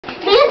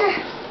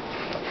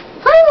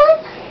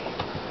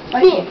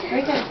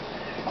Right there.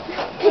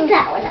 Pick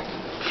that one up.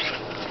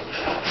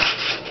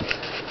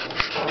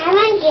 I'm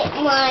gonna get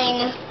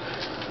mine.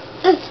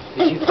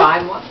 Did you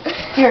find one?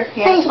 Here,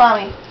 yes,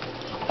 Mommy.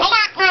 I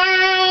got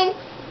mine.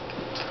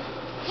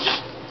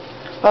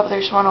 Bubba,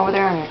 there's one over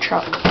there on your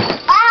truck.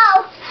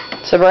 Oh!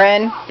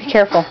 Sabrin, be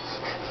careful.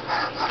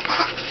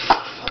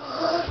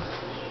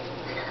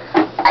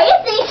 I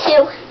get these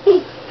two.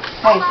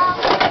 Hey.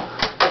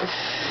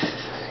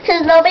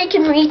 Because nobody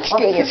can reach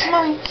these.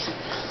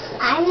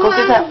 I'm Go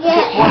get that.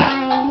 Get one.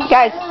 mine.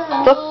 Guys,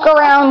 look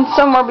around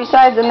somewhere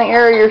besides in the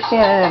area you're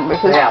standing in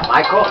because Yeah,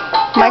 Michael.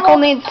 Michael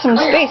needs some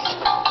space.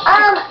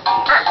 I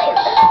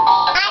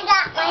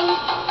got mine.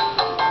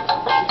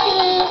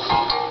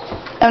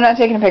 I'm not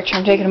taking a picture,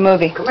 I'm taking a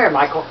movie. Come here,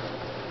 Michael.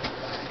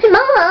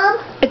 Mom.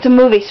 It's a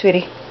movie,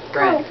 sweetie.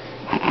 Grand.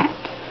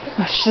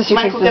 Oh, Sissy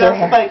Michael, fixes get her off the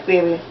hair. bike,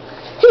 baby.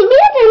 He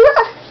never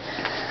look.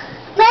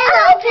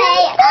 Okay,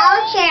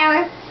 I'll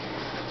share.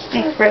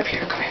 Hey, right up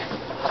here. Come here.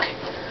 Okay.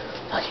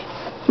 Okay.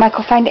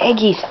 Michael, find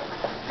eggies.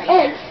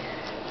 Egg.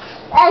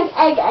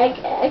 Egg.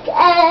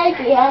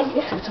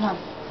 Give it to Mom.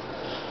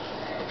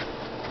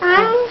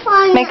 I'm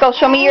fine. Michael,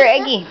 show me your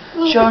eggie.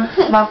 Show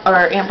Mom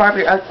or Aunt Barb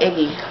your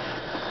eggie.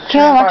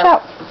 Kayla, watch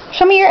out.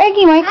 Show me your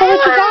eggie, Michael.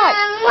 What you got?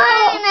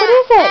 What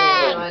is it?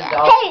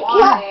 Hey,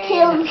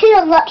 look,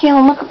 here, look.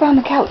 Kayla, look up on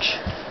the couch.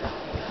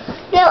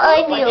 No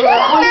idea.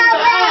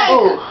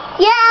 Oh.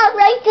 Yeah,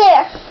 right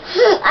there.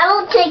 I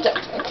will take it.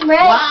 It's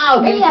right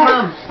Wow, give it to there.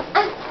 Mom.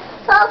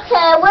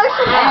 Okay, where's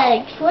some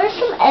eggs? Where's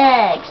some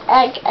eggs?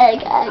 Egg.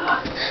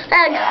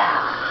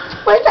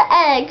 Where's the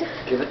egg?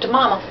 Give it to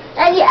Mama.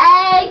 Any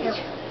eggs?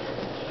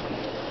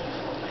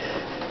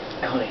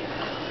 Ellie.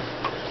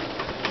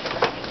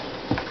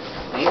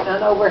 Ain't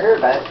none over here,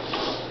 bud.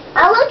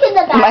 I'll look in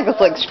the back. Michael's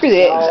like, screw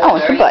the eggs. I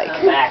want the bike.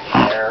 Back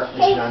there.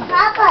 Hey,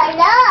 Papa,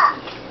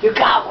 look. You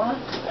got one?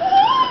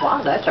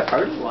 Wow, that's a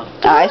pretty one.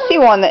 I see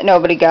one that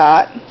nobody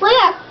got.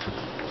 Where?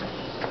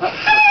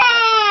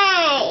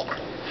 Hey!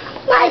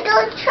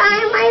 Michael, try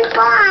my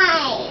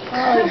bike.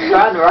 Oh, he's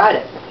trying to ride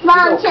it.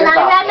 Mom, You can don't I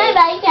care ride my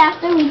about bike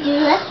after we do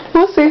this?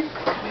 We'll see.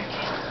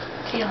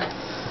 Kayla.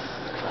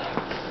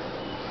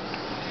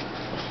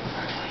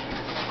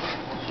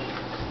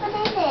 What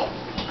is it?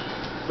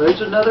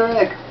 There's another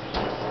egg.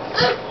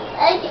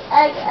 Egg.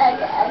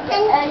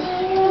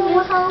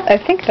 I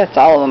think that's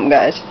all of them,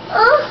 guys.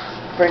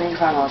 Oh. Brittany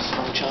found all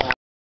some chill.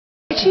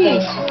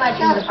 Cheese.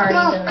 Watching the parties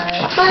and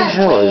What the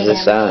hell is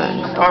this on?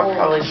 Or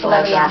probably the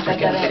last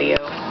African video.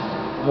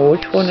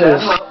 Which one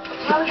is?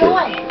 How's it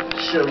going?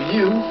 Show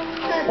you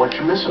what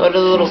you're missing. Go to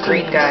the little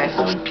green guy.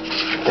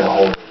 Get a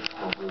hold